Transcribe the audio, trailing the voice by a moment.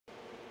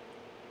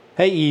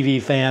Hey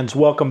EV fans,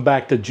 welcome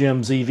back to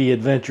Jim's EV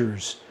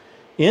Adventures.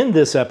 In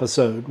this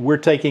episode, we're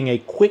taking a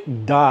quick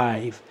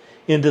dive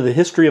into the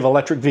history of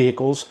electric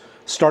vehicles,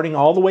 starting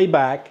all the way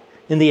back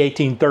in the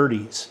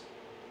 1830s.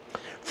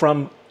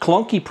 From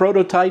clunky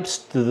prototypes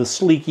to the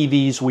sleek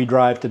EVs we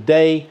drive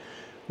today,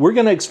 we're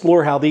going to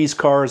explore how these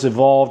cars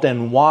evolved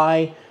and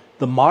why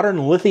the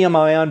modern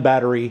lithium-ion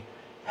battery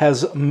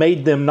has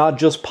made them not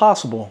just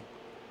possible,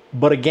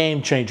 but a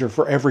game changer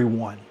for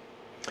everyone.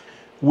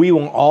 We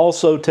will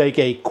also take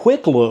a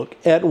quick look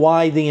at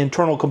why the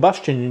internal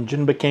combustion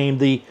engine became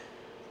the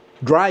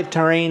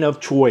drivetrain of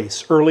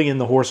choice early in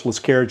the horseless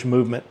carriage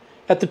movement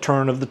at the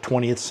turn of the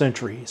 20th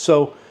century.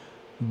 So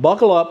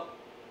buckle up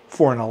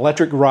for an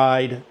electric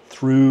ride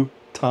through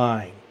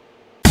time.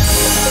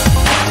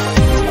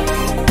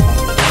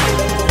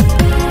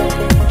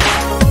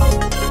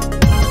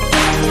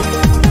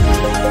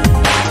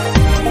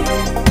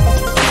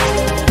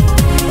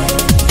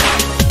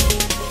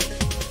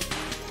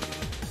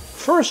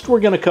 First, we're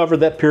going to cover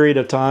that period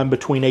of time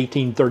between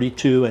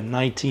 1832 and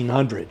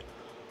 1900.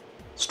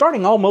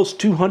 Starting almost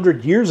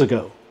 200 years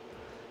ago,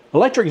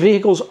 electric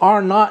vehicles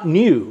are not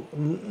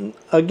new.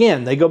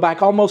 Again, they go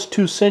back almost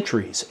 2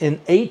 centuries. In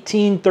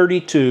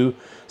 1832,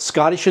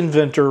 Scottish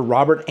inventor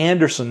Robert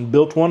Anderson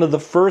built one of the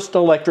first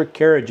electric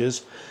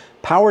carriages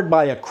powered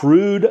by a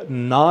crude,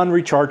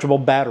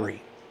 non-rechargeable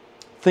battery.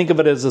 Think of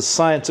it as a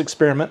science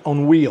experiment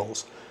on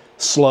wheels.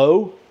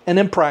 Slow and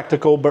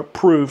impractical, but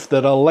proof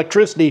that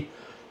electricity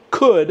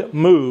could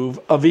move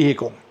a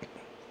vehicle.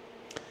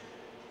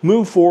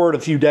 Move forward a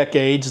few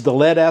decades, the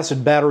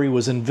lead-acid battery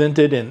was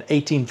invented in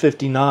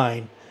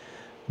 1859,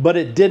 but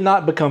it did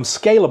not become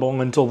scalable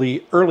until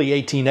the early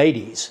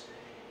 1880s.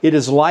 It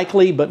is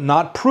likely but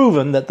not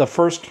proven that the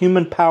first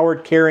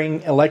human-powered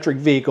carrying electric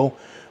vehicle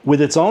with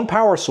its own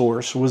power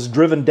source was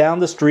driven down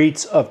the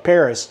streets of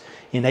Paris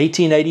in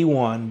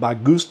 1881 by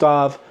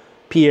Gustave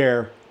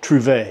Pierre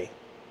Trouvé.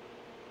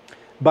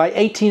 By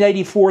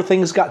 1884,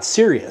 things got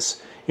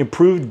serious.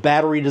 Improved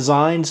battery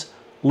designs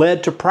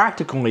led to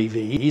practical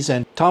EVs,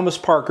 and Thomas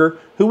Parker,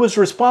 who was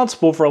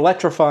responsible for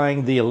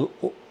electrifying the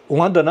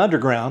London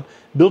Underground,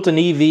 built an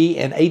EV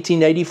in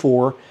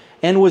 1884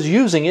 and was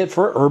using it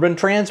for urban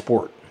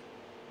transport.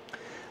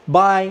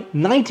 By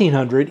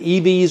 1900,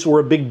 EVs were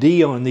a big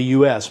deal in the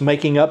US,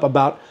 making up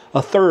about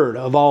a third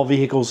of all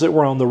vehicles that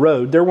were on the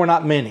road. There were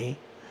not many.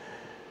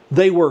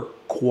 They were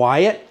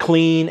quiet,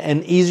 clean,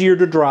 and easier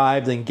to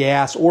drive than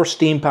gas or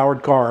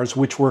steam-powered cars,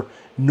 which were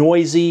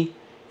noisy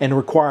and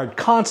required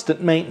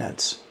constant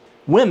maintenance.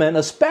 Women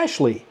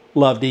especially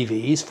loved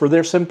EVs for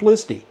their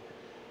simplicity.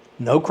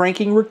 No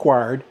cranking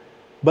required,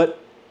 but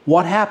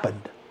what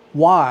happened?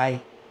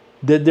 Why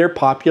did their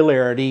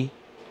popularity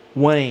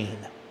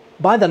wane?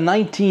 By the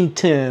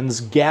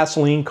 1910s,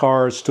 gasoline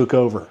cars took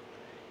over.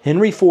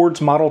 Henry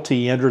Ford's Model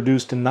T,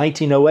 introduced in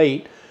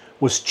 1908,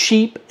 was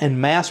cheap and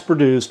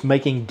mass-produced,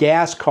 making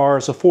gas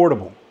cars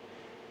affordable.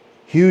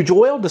 Huge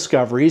oil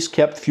discoveries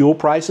kept fuel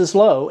prices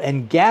low,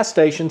 and gas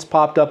stations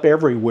popped up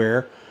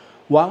everywhere,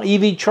 while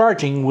EV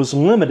charging was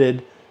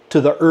limited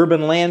to the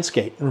urban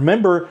landscape.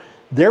 Remember,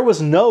 there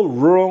was no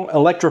rural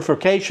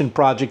electrification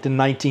project in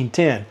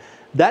 1910.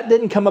 That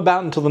didn't come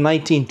about until the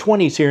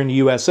 1920s here in the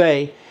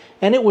USA,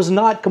 and it was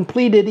not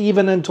completed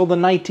even until the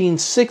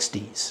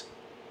 1960s.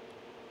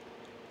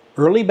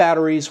 Early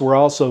batteries were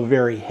also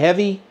very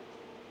heavy,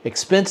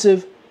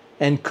 expensive,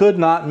 and could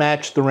not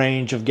match the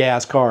range of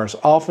gas cars,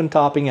 often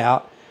topping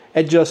out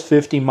at just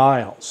 50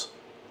 miles.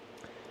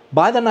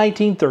 By the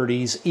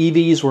 1930s,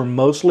 EVs were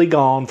mostly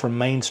gone from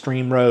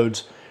mainstream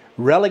roads,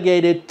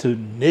 relegated to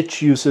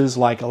niche uses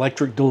like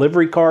electric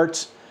delivery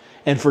carts,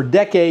 and for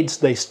decades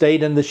they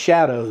stayed in the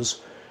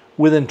shadows,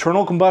 with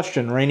internal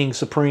combustion reigning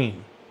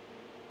supreme.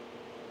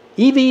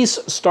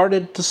 EVs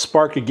started to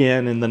spark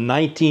again in the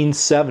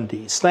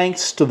 1970s,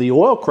 thanks to the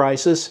oil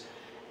crisis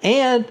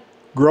and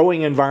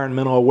growing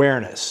environmental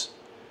awareness.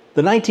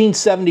 The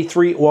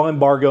 1973 oil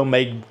embargo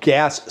made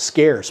gas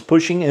scarce,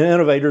 pushing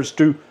innovators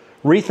to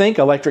rethink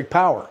electric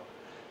power.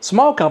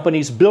 Small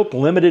companies built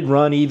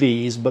limited-run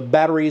EVs, but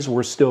batteries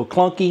were still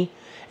clunky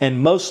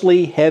and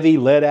mostly heavy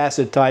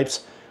lead-acid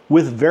types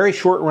with very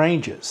short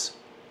ranges.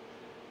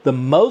 The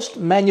most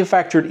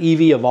manufactured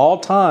EV of all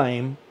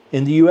time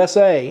in the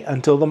USA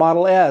until the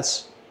Model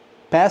S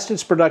passed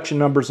its production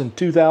numbers in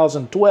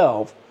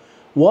 2012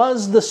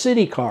 was the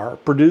city car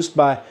produced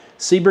by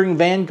Sebring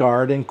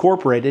Vanguard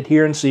Incorporated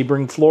here in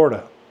Sebring,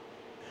 Florida.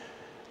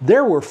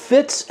 There were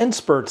fits and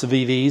spurts of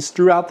EVs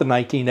throughout the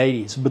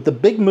 1980s, but the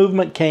big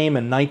movement came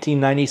in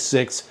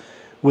 1996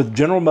 with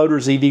General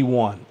Motors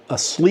EV1, a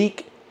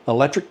sleek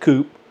electric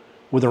coupe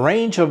with a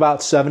range of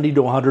about 70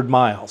 to 100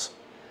 miles.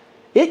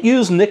 It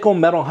used nickel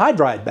metal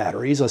hydride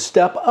batteries, a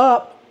step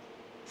up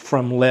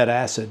from lead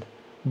acid,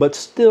 but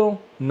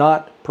still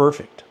not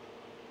perfect.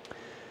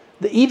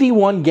 The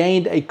EV1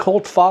 gained a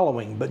cult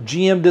following, but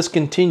GM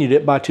discontinued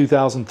it by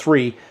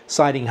 2003,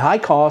 citing high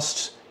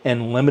costs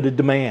and limited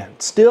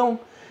demand. Still,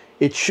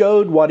 it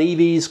showed what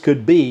EVs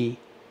could be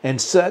and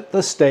set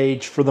the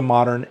stage for the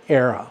modern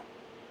era.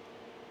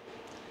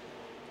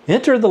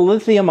 Enter the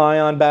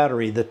lithium-ion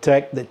battery, the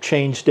tech that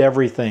changed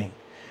everything.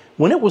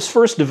 When it was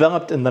first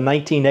developed in the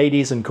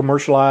 1980s and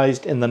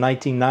commercialized in the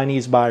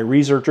 1990s by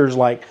researchers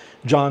like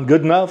John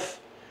Goodenough,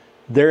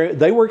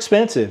 they were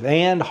expensive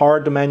and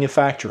hard to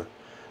manufacture.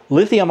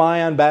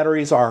 Lithium-ion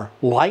batteries are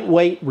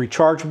lightweight,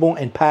 rechargeable,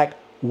 and pack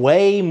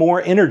way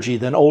more energy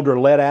than older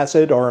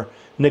lead-acid or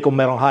nickel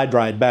metal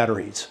hydride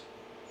batteries.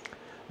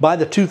 By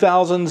the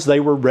 2000s,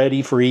 they were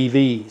ready for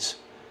EVs.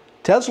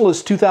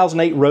 Tesla's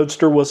 2008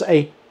 Roadster was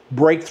a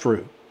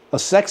breakthrough, a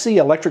sexy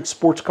electric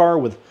sports car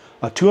with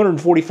a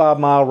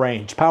 245-mile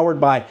range,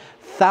 powered by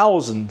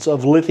thousands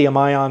of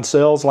lithium-ion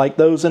cells like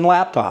those in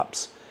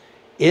laptops.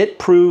 It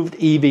proved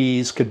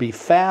EVs could be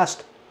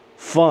fast,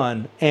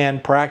 fun,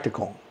 and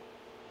practical.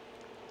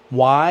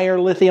 Why are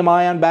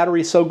lithium-ion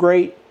batteries so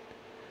great?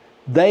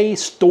 They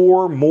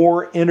store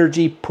more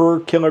energy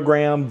per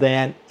kilogram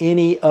than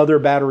any other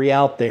battery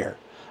out there,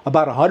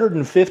 about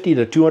 150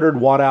 to 200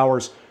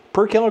 watt-hours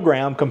per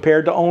kilogram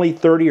compared to only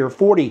 30 or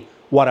 40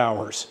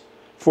 watt-hours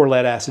for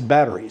lead-acid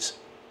batteries.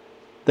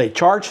 They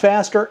charge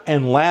faster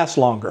and last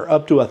longer,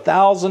 up to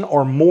 1,000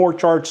 or more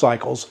charge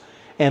cycles,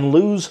 and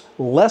lose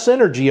less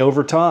energy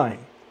over time.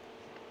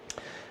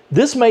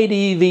 This made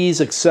EVs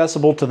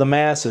accessible to the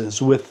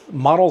masses, with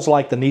models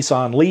like the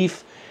Nissan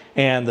Leaf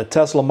and the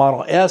Tesla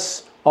Model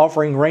S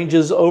offering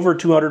ranges over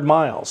 200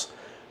 miles.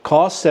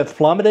 Costs have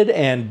plummeted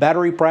and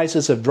battery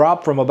prices have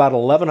dropped from about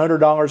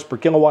 $1,100 per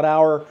kilowatt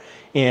hour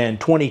in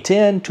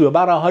 2010 to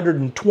about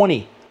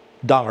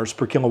 $120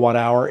 per kilowatt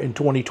hour in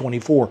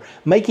 2024,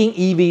 making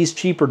EVs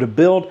cheaper to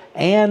build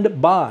and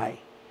buy.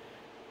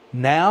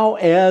 Now,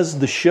 as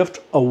the shift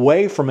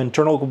away from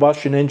internal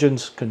combustion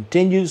engines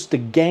continues to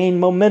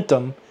gain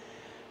momentum,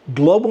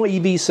 global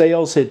EV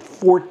sales hit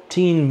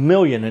 14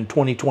 million in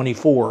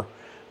 2024,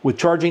 with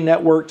charging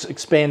networks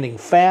expanding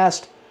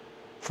fast,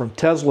 from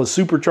Tesla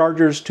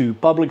superchargers to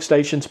public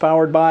stations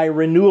powered by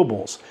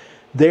renewables.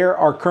 There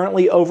are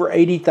currently over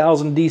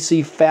 80,000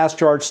 DC fast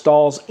charge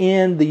stalls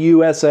in the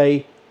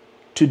USA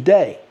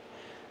today.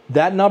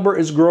 That number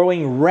is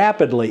growing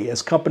rapidly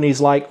as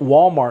companies like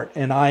Walmart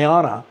and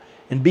Iona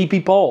and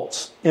BP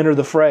Pulse enter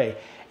the fray,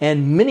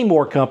 and many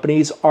more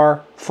companies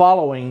are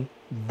following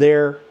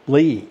their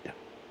lead.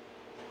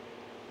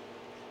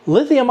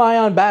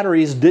 Lithium-ion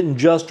batteries didn't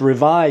just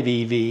revive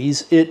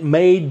EVs, it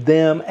made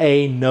them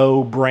a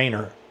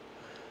no-brainer.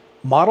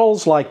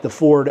 Models like the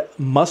Ford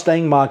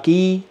Mustang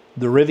Mach-E,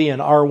 the Rivian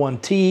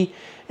R1T,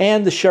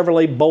 and the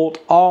Chevrolet Bolt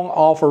all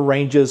offer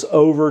ranges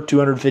over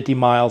 250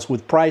 miles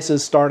with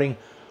prices starting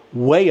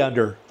way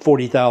under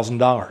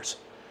 $40,000.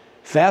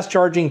 Fast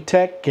charging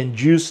tech can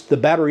juice the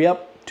battery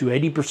up to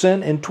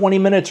 80% in 20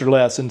 minutes or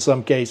less in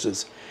some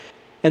cases.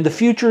 And the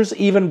future's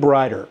even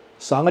brighter.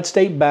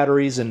 Solid-state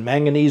batteries and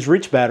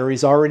manganese-rich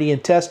batteries already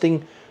in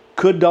testing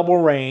could double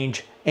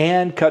range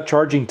and cut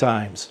charging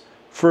times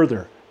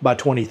further by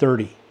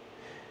 2030.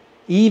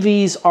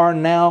 EVs are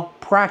now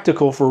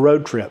practical for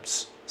road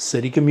trips,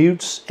 city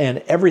commutes, and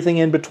everything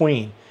in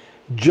between,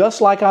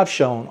 just like I've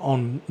shown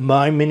on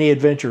my many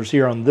adventures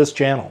here on this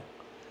channel.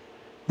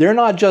 They're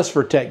not just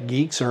for tech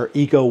geeks or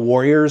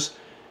eco-warriors,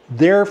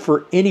 they're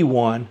for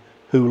anyone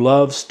who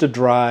loves to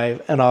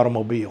drive an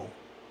automobile.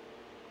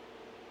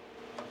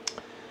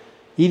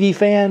 EV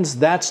fans,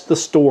 that's the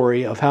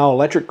story of how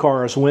electric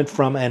cars went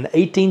from an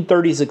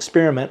 1830s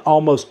experiment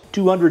almost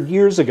 200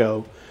 years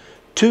ago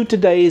to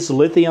today's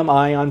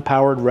lithium-ion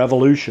powered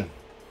revolution.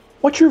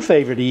 What's your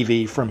favorite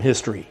EV from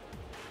history?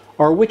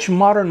 Or which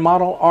modern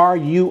model are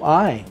you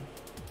eyeing?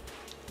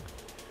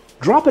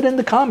 Drop it in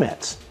the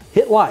comments.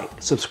 Hit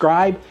like,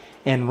 subscribe,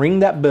 and ring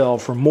that bell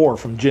for more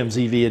from Jim's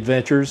EV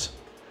Adventures.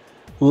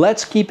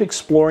 Let's keep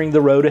exploring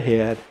the road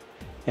ahead,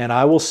 and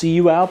I will see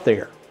you out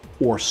there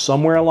or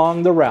somewhere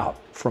along the route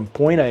from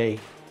point A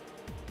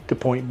to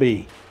point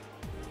B.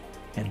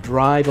 And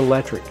drive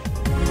electric.